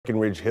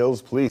Breckenridge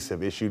Hills police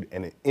have issued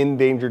an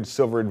endangered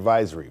silver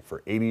advisory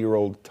for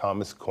 80-year-old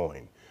Thomas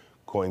Coyne.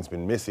 Coyne's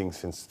been missing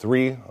since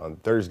 3 on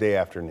Thursday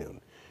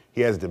afternoon.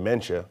 He has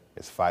dementia,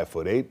 is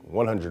 5'8",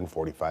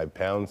 145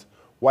 pounds,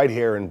 white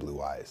hair and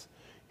blue eyes.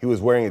 He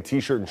was wearing a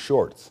t-shirt and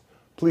shorts.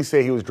 Police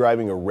say he was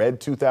driving a red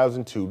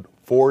 2002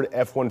 Ford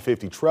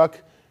F-150 truck.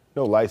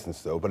 No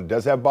license though, but it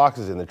does have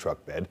boxes in the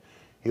truck bed.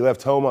 He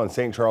left home on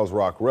St. Charles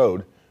Rock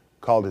Road.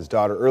 Called his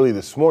daughter early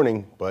this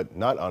morning, but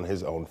not on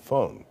his own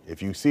phone.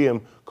 If you see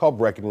him, call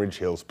Breckenridge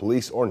Hills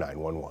Police or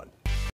 911.